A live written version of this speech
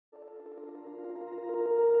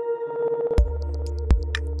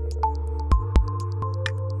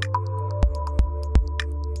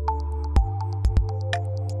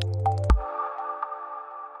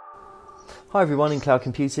Hi everyone in cloud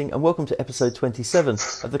computing, and welcome to episode 27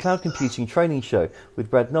 of the Cloud Computing Training Show with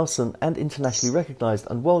Brad Nelson and internationally recognised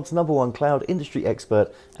and world's #1 cloud industry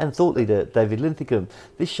expert and thought leader David Linthicum.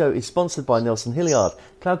 This show is sponsored by Nelson Hilliard,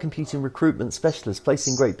 cloud computing recruitment specialist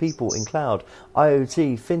placing great people in cloud,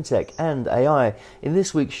 IoT, fintech and AI. In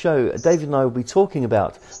this week's show, David and I will be talking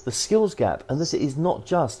about the skills gap, and that it is not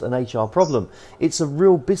just an HR problem. It's a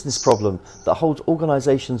real business problem that holds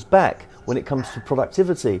organisations back when it comes to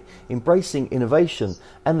productivity, embracing innovation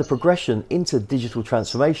and the progression into digital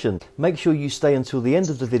transformation. Make sure you stay until the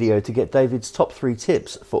end of the video to get David's top 3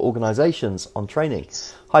 tips for organisations on training.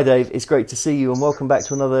 Hi Dave, it's great to see you and welcome back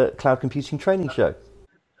to another Cloud Computing Training Show.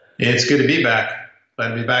 It's good to be back. Glad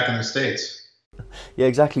to be back in the States. Yeah,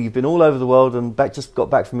 exactly. You've been all over the world and just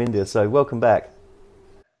got back from India, so welcome back.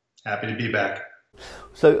 Happy to be back.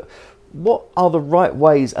 So, what are the right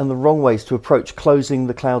ways and the wrong ways to approach closing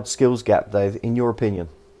the cloud skills gap, Dave, in your opinion?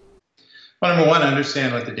 Well, number one,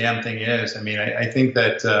 understand what the damn thing is. I mean, I think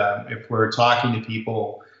that if we're talking to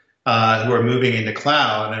people who are moving into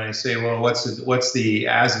cloud, and I say, well, what's the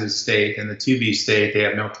as-is state and the to-be state, they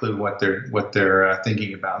have no clue what they're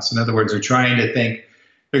thinking about. So in other words, they're trying to think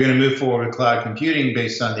they're going to move forward with cloud computing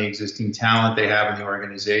based on the existing talent they have in the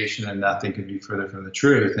organization, and nothing could be further from the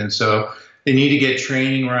truth. And so they need to get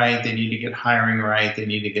training right. They need to get hiring right. They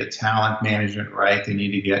need to get talent management right. They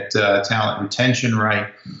need to get talent retention right.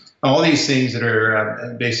 All these things that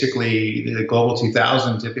are basically the Global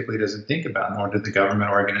 2000 typically doesn't think about, nor do the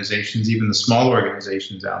government organizations, even the small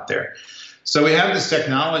organizations out there. So we have this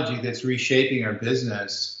technology that's reshaping our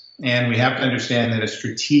business, and we have to understand that it's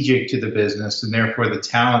strategic to the business, and therefore the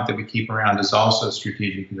talent that we keep around is also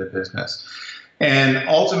strategic to the business. And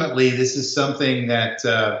ultimately, this is something that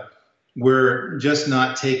we're just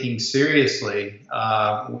not taking seriously,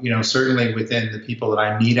 certainly within the people that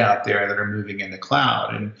I meet out there that are moving into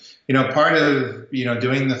cloud. And, part of,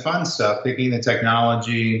 doing the fun stuff, picking the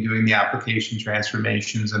technology and doing the application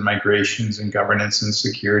transformations and migrations and governance and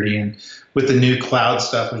security, and with the new cloud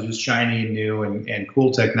stuff, which is shiny and new and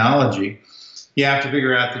cool technology, you have to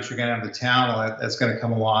figure out that you're going to have the talent that's going to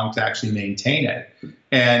come along to actually maintain it.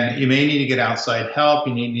 And you may need to get outside help.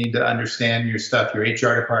 You need to understand your stuff. Your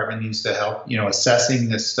HR department needs to help, assessing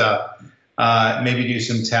this stuff. Maybe do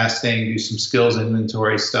some testing, do some skills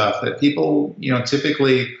inventory stuff that people,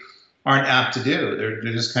 typically aren't apt to do. They're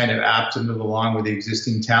just kind of apt to move along with the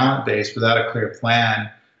existing talent base without a clear plan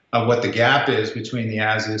of what the gap is between the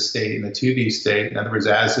as-is state and the to-be state. In other words,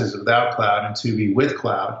 as-is without cloud and to-be with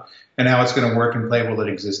cloud, and how it's going to work and play with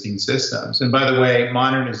existing systems. And by the way,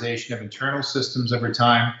 modernization of internal systems over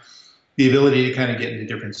time, the ability to kind of get into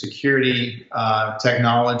different security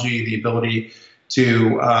technology, the ability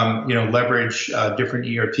to leverage different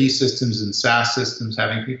ERP systems and SaaS systems,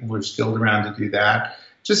 having people who are skilled around to do that.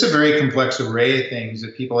 Just a very complex array of things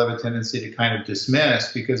that people have a tendency to kind of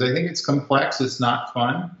dismiss because I think it's complex, it's not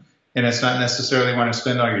fun, and it's not necessarily want to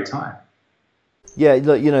spend all your time. Yeah,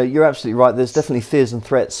 look, you're absolutely right. There's definitely fears and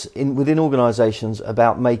threats within organisations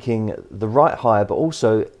about making the right hire, but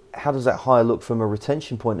also how does that hire look from a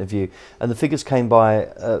retention point of view? And the figures came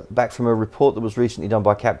back from a report that was recently done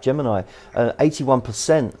by Capgemini.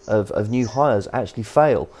 81% of new hires actually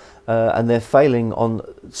fail, and they're failing on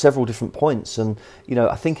several different points. And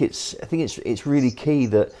I think it's really key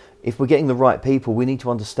that if we're getting the right people, we need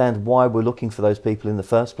to understand why we're looking for those people in the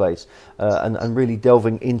first place, and really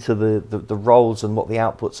delving into the roles and what the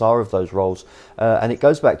outputs are of those roles. And it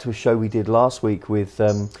goes back to a show we did last week with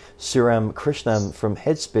Siram Krishnam from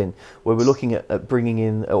Headspin, where we're looking at bringing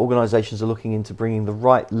in, organisations are looking into bringing the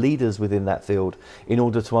right leaders within that field in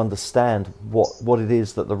order to understand what it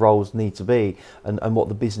is that the roles need to be and what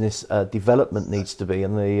the business development needs to be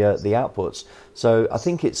and the outputs. So I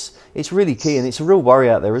think it's really key, and it's a real worry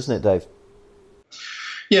out there, isn't it, Dave?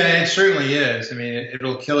 Yeah, it certainly is. I mean,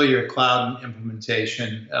 it'll kill your cloud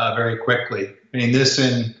implementation very quickly. I mean, this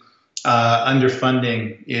and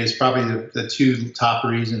underfunding is probably the 2 top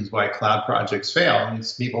reasons why cloud projects fail. And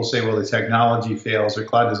people say, well, the technology fails or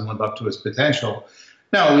cloud doesn't live up to its potential.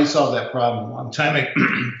 No, we solved that problem a long time ago.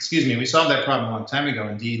 Excuse me, we solved that problem a long time ago.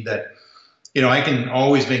 Indeed, that I can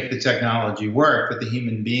always make the technology work, but the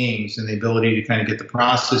human beings and the ability to kind of get the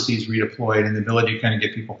processes redeployed and the ability to kind of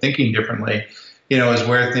get people thinking differently, is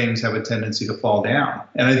where things have a tendency to fall down.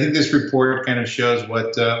 And I think this report kind of shows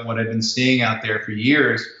what I've been seeing out there for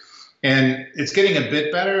years. And it's getting a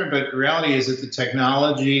bit better, but the reality is that the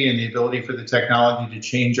technology and the ability for the technology to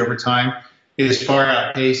change over time is far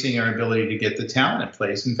outpacing our ability to get the talent in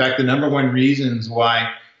place. In fact, the #1 reasons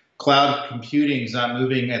why cloud computing is not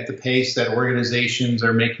moving at the pace that organizations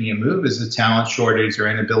are making a move is the talent shortage or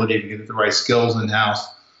inability to get the right skills in-house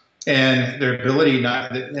and their ability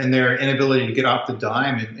not and their inability to get off the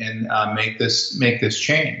dime and make this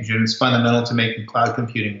change. And it's fundamental to making cloud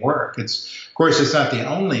computing work. Of course, it's not the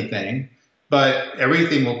only thing, but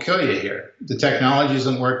everything will kill you here. The technology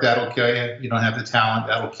doesn't work, that'll kill you. You don't have the talent,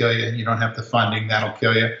 that'll kill you. You don't have the funding, that'll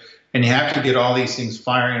kill you. And you have to get all these things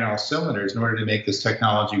firing on all cylinders in order to make this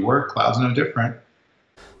technology work. Cloud's no different.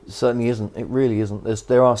 It certainly isn't. It really isn't.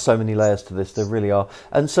 There are so many layers to this. There really are.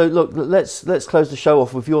 And so, look, let's close the show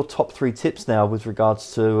off with your top 3 tips now with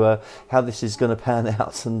regards to how this is going to pan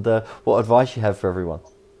out and what advice you have for everyone.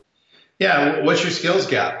 Yeah, what's your skills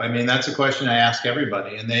gap? I mean, that's a question I ask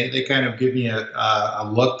everybody, and they kind of give me a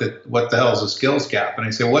look at what the hell is a skills gap. And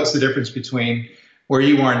I say, what's the difference between where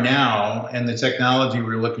you are now and the technology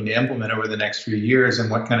we're looking to implement over the next few years, and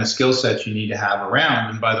what kind of skill sets you need to have around?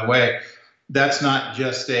 And by the way, that's not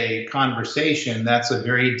just a conversation, that's a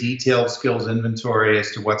very detailed skills inventory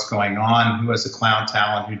as to what's going on, who has a cloud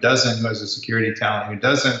talent, who doesn't, who has a security talent, who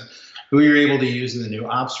doesn't, who you're able to use in the new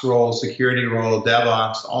ops role, security role,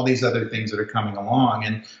 DevOps, all these other things that are coming along.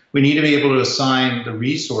 And we need to be able to assign the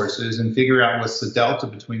resources and figure out what's the delta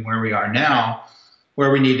between where we are now,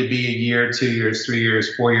 where we need to be a year, 2 years, 3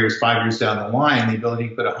 years, 4 years, 5 years down the line, the ability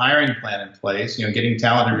to put a hiring plan in place, getting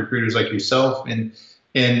talented recruiters like yourself in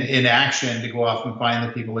action to go off and find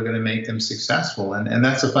the people that are going to make them successful. And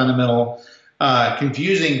that's a fundamental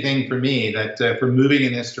confusing thing for me, that if we're moving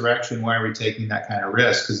in this direction, why are we taking that kind of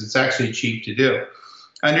risk? Because it's actually cheap to do.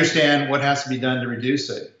 Understand what has to be done to reduce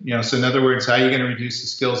it. So in other words, how are you going to reduce the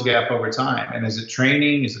skills gap over time? And is it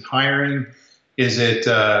training? Is it hiring? Is it,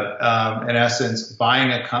 in essence,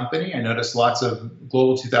 buying a company? I noticed lots of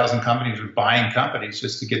Global 2000 companies are buying companies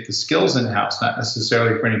just to get the skills in-house, not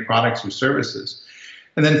necessarily for any products or services.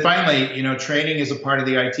 And then finally, training is a part of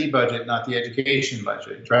the IT budget, not the education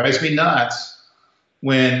budget. It drives me nuts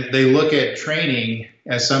when they look at training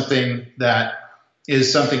as something that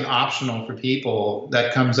is something optional for people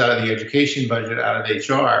that comes out of the education budget, out of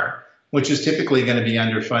HR, which is typically going to be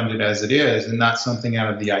underfunded as it is, and not something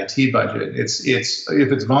out of the IT budget. If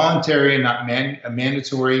it's voluntary and not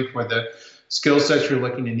mandatory for the skill sets you're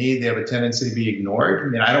looking to need, they have a tendency to be ignored. I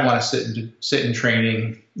mean, I don't want to sit in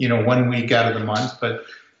training, 1 week out of the month, but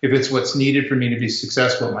if it's what's needed for me to be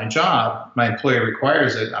successful at my job, my employer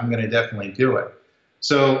requires it, I'm going to definitely do it.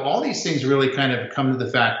 So all these things really kind of come to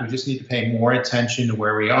the fact we just need to pay more attention to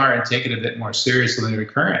where we are and take it a bit more seriously than we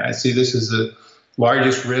current. I see this as the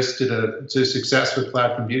largest risk to success with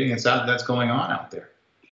cloud computing that's going on out there.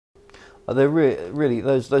 They're really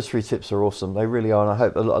those 3 tips are awesome. They really are, and I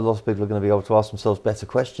hope a lot of people are going to be able to ask themselves better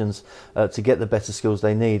questions to get the better skills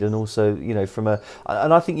they need. And also,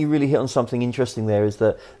 and I think you really hit on something interesting there, is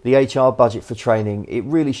that the HR budget for training, it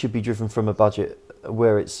really should be driven from a budget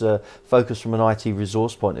where it's focused from an IT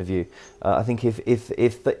resource point of view. I think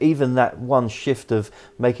if even that one shift of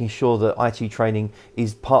making sure that IT training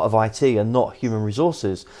is part of IT and not human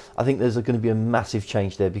resources, I think there's going to be a massive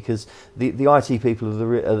change there, because the IT people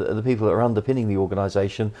are the people that are underpinning the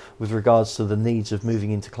organisation with regards to the needs of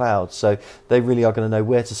moving into cloud. So they really are going to know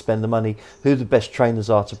where to spend the money, who the best trainers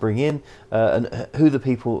are to bring in, and who the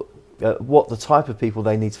people, what the type of people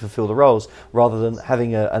they need to fulfill the roles, rather than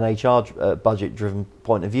having an HR budget driven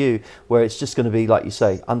point of view where it's just going to be, like you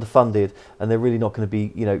say, underfunded, and they're really not going to be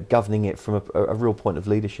governing it from a real point of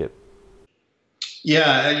leadership.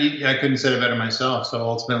 Yeah, I couldn't say it better myself. So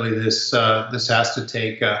ultimately, this has to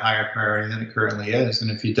take a higher priority than it currently is,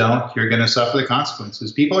 and if you don't, you're going to suffer the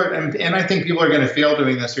consequences. People are, and I think people are going to fail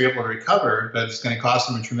doing this. They're able to recover, but it's going to cost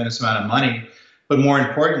them a tremendous amount of money. But more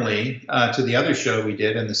importantly, to the other show we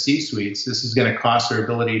did in the C-suites, this is going to cost their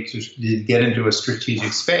ability to get into a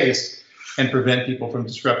strategic space and prevent people from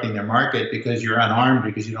disrupting their market, because you're unarmed,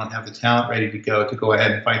 because you don't have the talent ready to go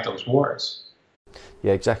ahead and fight those wars.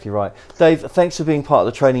 Yeah, exactly right. Dave, thanks for being part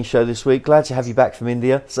of the training show this week. Glad to have you back from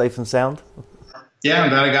India, safe and sound. Yeah, I'm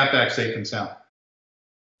glad I got back safe and sound.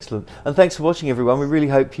 Excellent. And thanks for watching, everyone. We really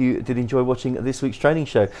hope you did enjoy watching this week's training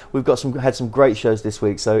show. We've had some great shows this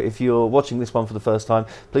week, so if you're watching this one for the first time,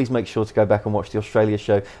 please make sure to go back and watch the Australia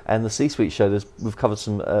show and the C-suite show. We've covered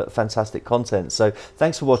some fantastic content. So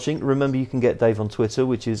thanks for watching. Remember, you can get Dave on Twitter,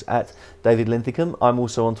 which is at David Linthicum. I'm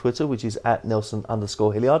also on Twitter, which is at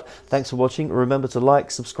Nelson_Hilliard. Thanks for watching. Remember to like,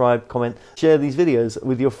 subscribe, comment, share these videos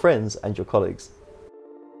with your friends and your colleagues.